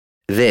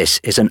This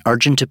is an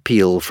urgent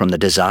appeal from the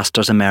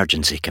Disasters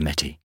Emergency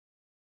Committee.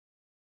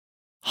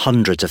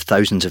 Hundreds of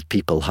thousands of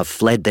people have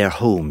fled their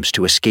homes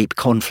to escape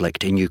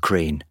conflict in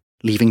Ukraine,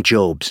 leaving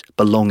jobs,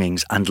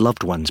 belongings and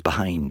loved ones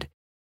behind.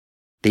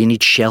 They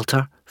need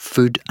shelter,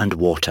 food and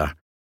water.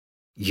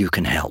 You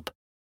can help.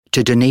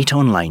 To donate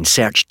online,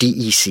 search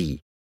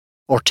DEC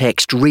or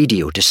text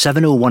radio to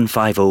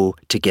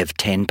 70150 to give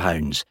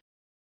 £10.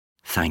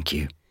 Thank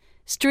you.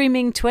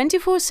 Streaming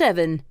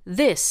 24/7,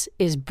 this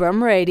is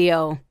Brum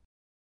Radio.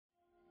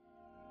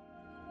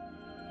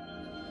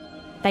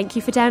 Thank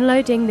you for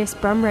downloading this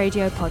Brum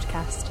Radio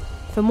podcast.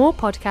 For more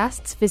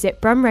podcasts,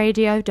 visit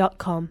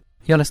brumradio.com.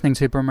 You're listening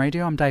to Brum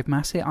Radio. I'm Dave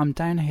Massey. I'm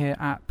down here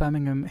at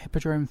Birmingham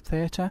Hippodrome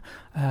Theatre,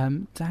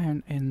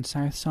 down in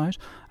Southside.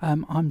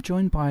 I'm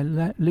joined by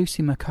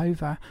Lucy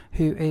Makova,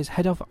 who is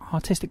Head of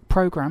Artistic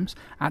Programmes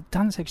at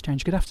Dance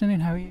Exchange. Good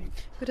afternoon, how are you?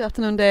 Good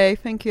afternoon, Dave.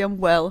 Thank you. I'm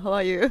well. How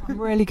are you?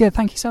 I'm really good.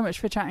 Thank you so much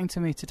for chatting to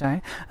me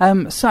today.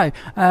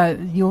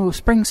 Your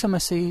spring-summer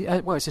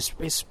season,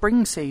 it's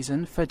spring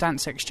season for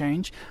Dance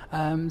Exchange.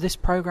 This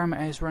programme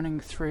is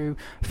running through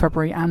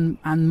February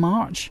and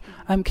March.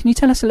 Can you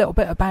tell us a little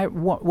bit about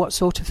what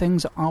sort of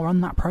things are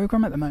on that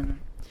programme at the moment?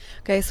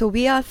 Okay, so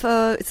we have,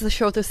 it's a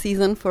shorter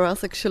season for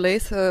us actually,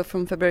 so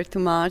from February to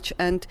March,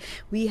 and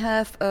we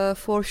have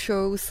 4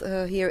 shows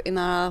here in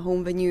our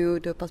home venue,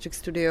 the Patrick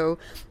Studio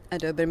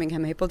at the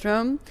Birmingham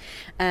Hippodrome,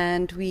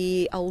 and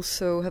we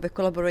also have a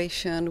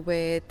collaboration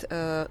with,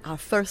 our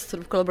first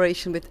sort of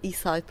collaboration with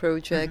Eastside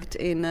Project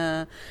in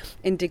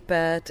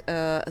Digbeth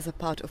as a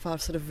part of our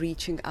sort of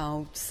reaching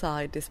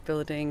outside this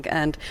building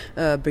and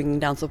bringing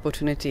dance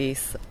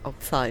opportunities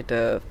outside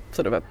the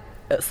sort of a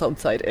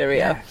Southside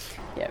area.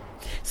 Yeah.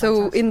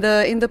 So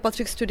Fantastic. in the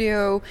Patrick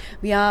Studio,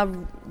 we are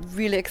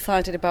really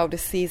excited about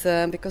this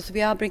season because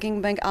we are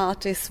bringing back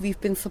artists we've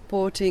been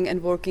supporting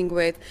and working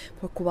with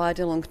for quite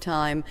a long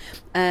time,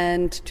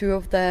 and 2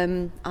 of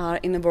them are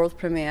in a world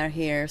premiere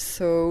here.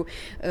 So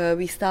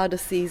we start the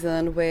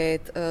season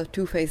with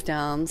Two Face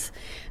Dance,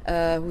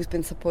 who's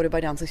been supported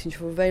by Dance Exchange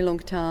for a very long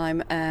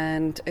time,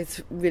 and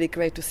it's really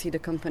great to see the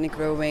company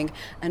growing,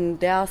 and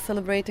they are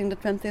celebrating the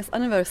 20th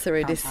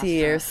anniversary this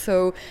year.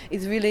 So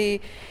it's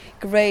really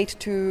great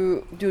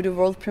to do the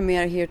world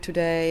premiere here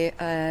today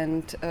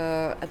and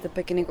at the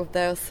beginning of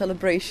their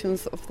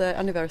celebrations of their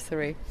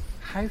anniversary.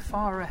 How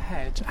far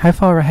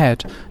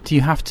ahead do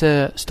you have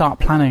to start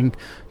planning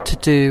to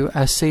do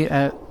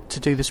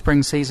the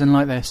spring season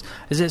like this?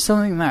 Is it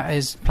something that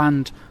is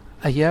planned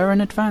a year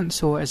in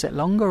advance, or is it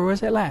longer, or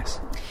is it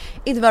less?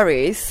 It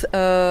varies.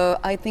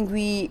 I think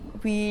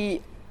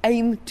we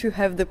aim to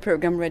have the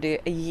program ready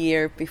a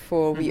year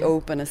before we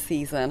open a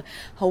season.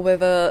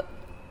 However,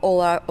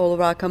 all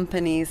of our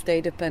companies, they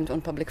depend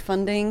on public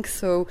funding,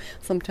 so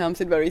sometimes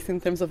it varies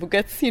in terms of who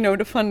gets,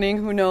 the funding,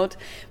 who not.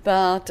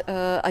 But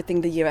I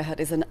think the year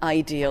ahead is an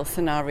ideal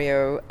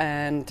scenario,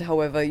 and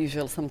however,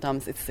 usually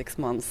sometimes it's 6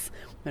 months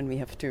when we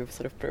have to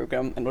sort of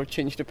program or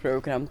change the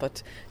program,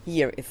 but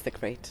year is the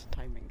great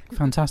timing.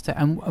 Fantastic.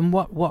 And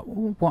what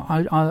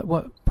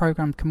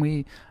program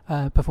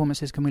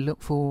performances can we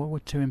look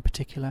forward to in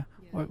particular?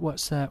 Yeah.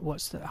 What's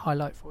the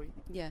highlight for you?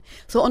 Yeah.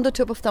 So on the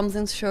top of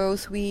Tamsin's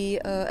shows, we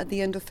at the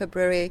end of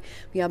February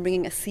we are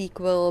bringing a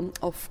sequel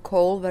of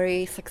Cole,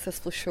 very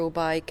successful show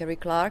by Gary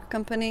Clark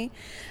Company,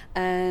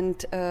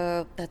 and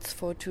that's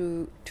for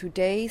two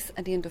days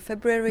at the end of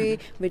February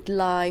with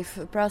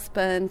live brass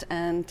band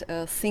and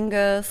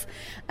singers,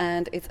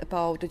 and it's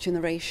about the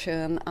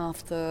generation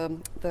after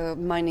the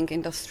mining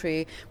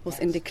industry was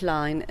in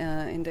decline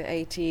in the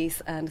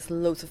 80s, and there's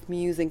loads of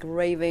music,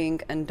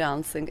 raving and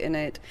dancing in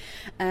it.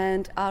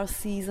 And our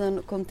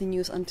season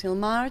continues until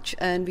March,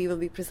 and we will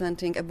be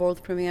presenting a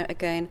world premiere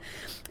again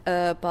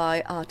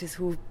by artists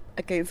who've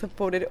again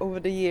supported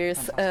over the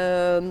years.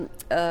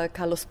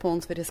 Carlos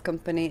Pons with his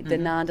company The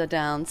Nada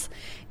Dance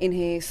in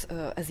his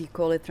as he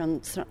call it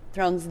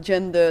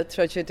transgender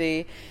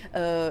tragedy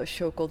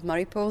show called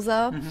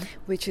Mariposa,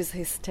 which is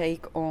his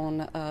take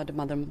on the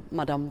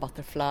Madame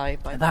Butterfly.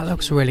 That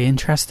looks really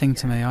interesting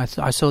to me. I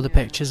saw the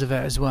pictures of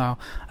it as well.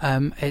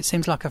 It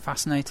seems like a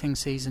fascinating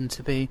season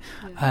to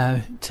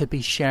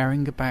be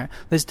sharing about.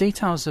 There's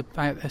details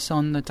about this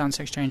on the Dance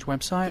Exchange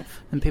website,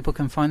 and people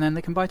can find them.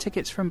 They can buy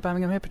tickets from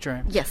Birmingham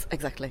Hippodrome. Yes,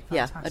 exactly.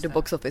 Fantastic. Yeah, at the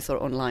box office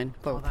or online.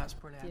 Both. Oh, that's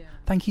brilliant. Yeah.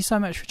 Thank you so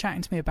much for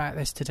chatting to me about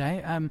this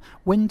today.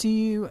 When do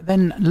you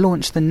then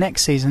launch the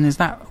next season? Is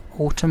that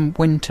autumn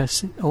winter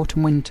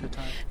time?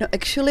 No,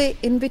 actually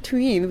in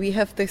between we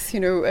have this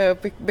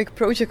big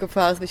project of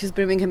ours, which is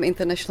Birmingham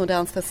International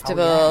Dance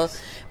Festival,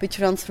 which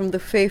runs from the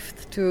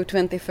 5th to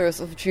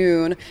 21st of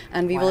June,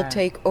 and we will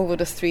take over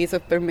the streets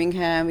of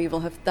Birmingham. We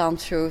will have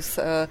dance shows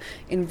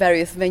in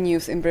various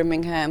venues in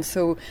Birmingham.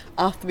 So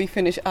after we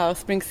finish our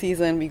spring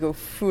season, we go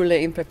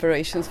fully in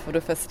preparations for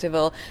the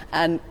festival,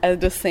 and at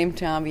the same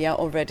time we are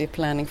already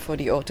planning for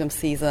the autumn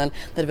season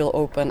that will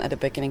open at the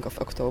beginning of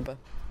October.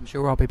 I'm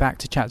sure I'll be back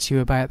to chat to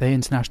you about the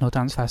International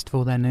Dance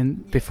Festival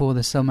then before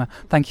the summer.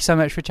 Thank you so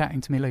much for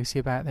chatting to me, Lucy,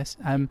 about this.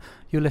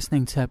 You're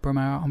listening to Brum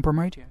Hour on Brum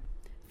Radio.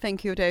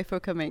 Thank you, Dave, for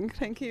coming.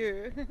 Thank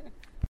you.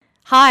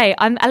 Hi,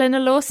 I'm Eleanor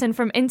Lawson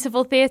from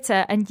Interval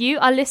Theatre, and you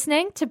are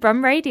listening to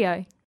Brum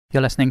Radio.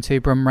 You're listening to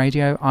Brum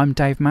Radio. I'm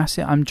Dave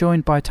Massey. I'm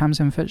joined by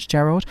Tamsin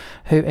Fitzgerald,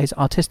 who is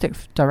Artistic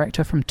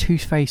Director from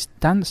Two-Faced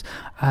Dance,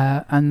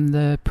 and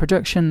the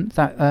production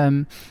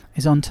that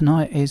is on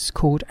tonight is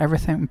called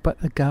Everything But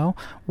the Girl.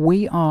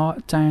 We are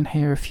down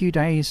here a few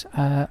days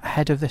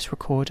ahead of this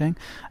recording.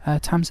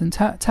 Tamsin,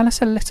 tell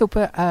us a little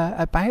bit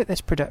about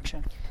this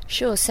production.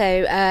 Sure,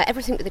 so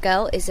Everything But the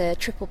Girl is a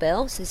triple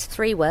bill, so there's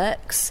 3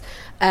 works.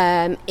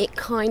 It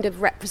kind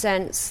of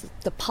represents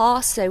the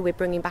past, so we're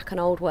bringing back an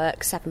old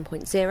work,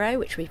 7.0,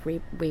 which we've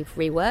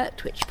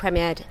reworked, which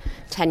premiered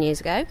 10 years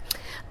ago.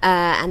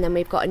 And then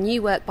we've got a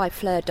new work by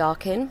Fleur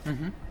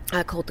Darkin,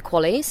 called The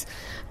Qualies,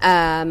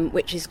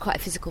 which is quite a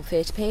physical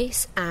theatre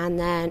piece, and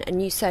then a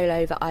new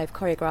solo that I've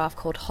choreographed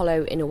called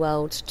Hollow in a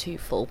World Too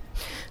Full.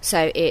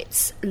 So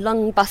it's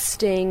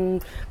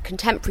lung-busting,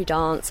 contemporary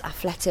dance,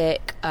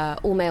 athletic,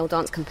 all-male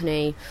dance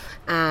company,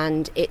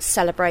 and it's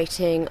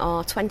celebrating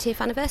our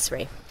 20th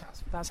anniversary.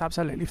 That's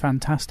absolutely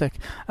fantastic.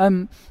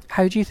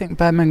 How do you think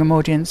Birmingham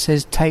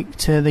audiences take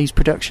to these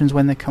productions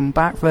when they come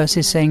back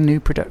versus seeing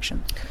new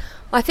productions?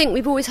 I think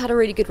we've always had a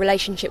really good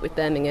relationship with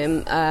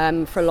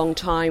Birmingham. For a long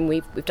time,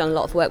 we've done a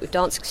lot of work with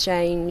Dance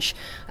Exchange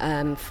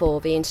for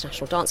the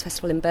International Dance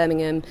Festival in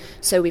Birmingham.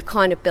 So we've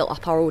kind of built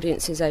up our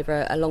audiences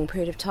over a long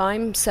period of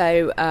time.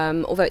 So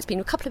although it's been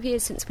a couple of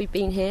years since we've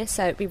been here,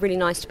 so it'd be really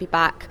nice to be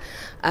back.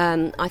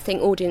 I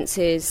think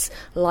audiences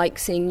like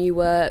seeing new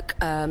work.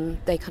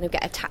 They kind of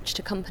get attached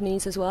to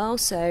companies as well.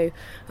 So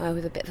we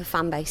have a bit of a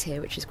fan base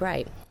here, which is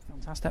great.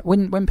 Fantastic.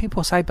 When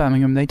people say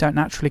Birmingham, they don't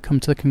naturally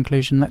come to the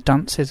conclusion that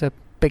dance is a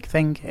big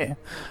thing here.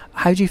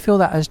 How do you feel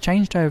that has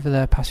changed over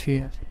the past few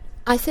years?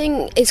 I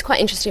think it's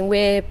quite interesting.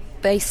 We're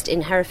based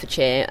in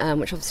Herefordshire,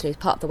 which obviously is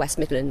part of the West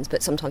Midlands,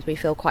 but sometimes we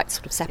feel quite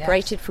sort of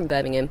separated from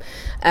Birmingham.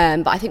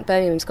 But I think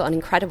Birmingham's got an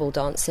incredible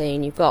dance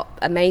scene. You've got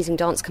amazing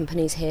dance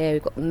companies here.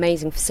 We've got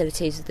amazing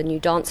facilities with the new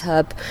dance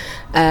hub.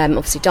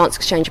 Obviously, Dance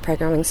Exchange are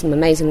programming some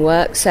amazing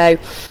work. So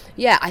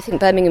yeah, I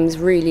think Birmingham's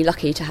really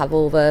lucky to have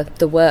all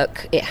the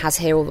work it has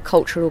here, all the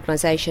cultural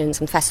organisations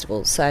and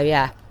festivals. So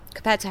yeah,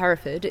 compared to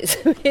Hereford,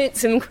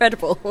 it's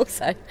incredible.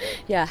 So,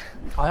 yeah.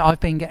 I've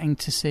been getting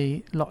to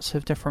see lots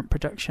of different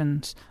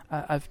productions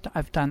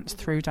of dance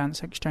through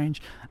Dance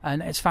Exchange,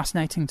 and it's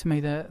fascinating to me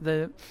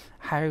the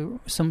how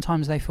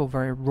sometimes they feel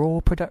very raw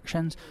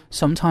productions,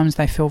 sometimes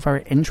they feel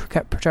very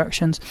intricate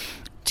productions.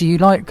 Do you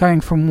like going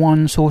from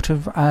one sort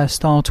of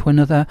style to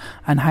another,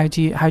 and how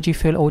do you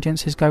feel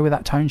audiences go with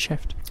that tone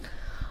shift?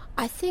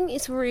 I think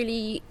it's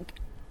really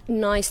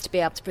nice to be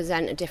able to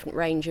present a different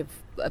range of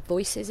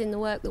voices in the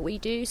work that we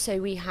do. So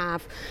we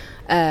have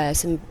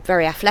some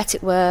very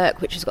athletic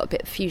work, which has got a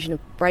bit of fusion of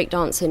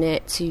breakdance in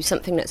it, to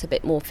something that's a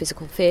bit more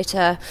physical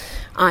theatre.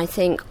 I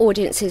think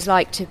audiences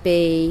like to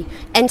be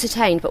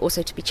entertained, but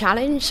also to be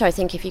challenged. So I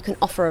think if you can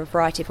offer a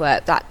variety of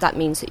work, that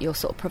means that you're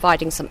sort of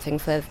providing something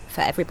for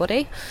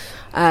everybody.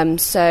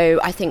 So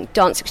I think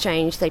Dance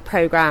Exchange, they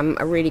programme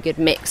a really good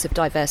mix of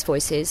diverse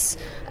voices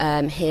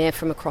here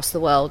from across the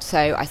world.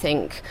 So I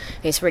think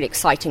it's really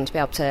exciting to be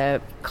able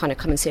to kind of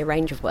come and see a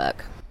range of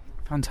work.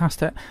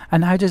 Fantastic.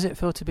 And how does it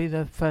feel to be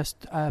the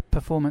first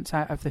performance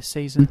out of this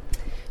season?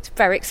 It's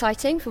very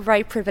exciting. We're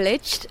very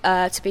privileged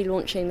to be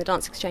launching the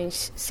Dance Exchange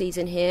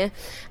season here,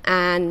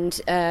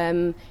 and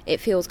it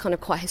feels kind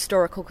of quite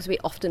historical because we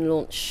often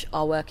launch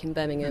our work in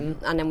Birmingham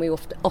and then we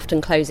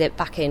often close it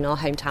back in our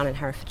hometown in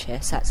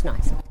Herefordshire, so it's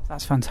nice.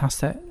 That's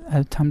fantastic.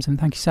 Tamsin,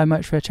 thank you so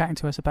much for chatting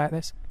to us about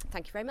this.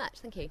 Thank you very much.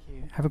 Thank you.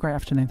 Have a great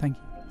afternoon. Thank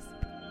you.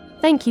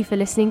 Thank you for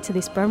listening to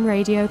this Brum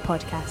Radio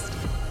podcast.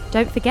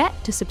 Don't forget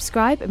to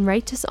subscribe and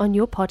rate us on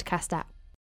your podcast app.